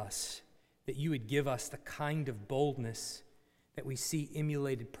pray for us that you would give us the kind of boldness that we see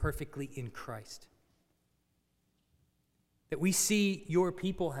emulated perfectly in Christ, that we see your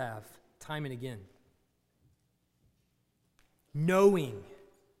people have time and again, knowing,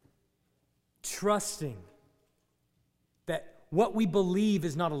 trusting that what we believe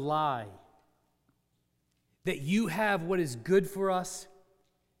is not a lie, that you have what is good for us,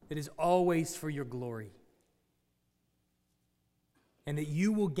 that is always for your glory, and that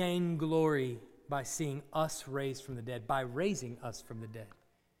you will gain glory by seeing us raised from the dead, by raising us from the dead,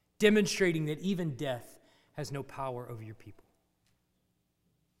 demonstrating that even death has no power over your people.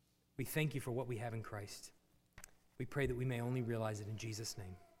 We thank you for what we have in Christ. We pray that we may only realize it in Jesus'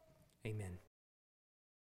 name. Amen.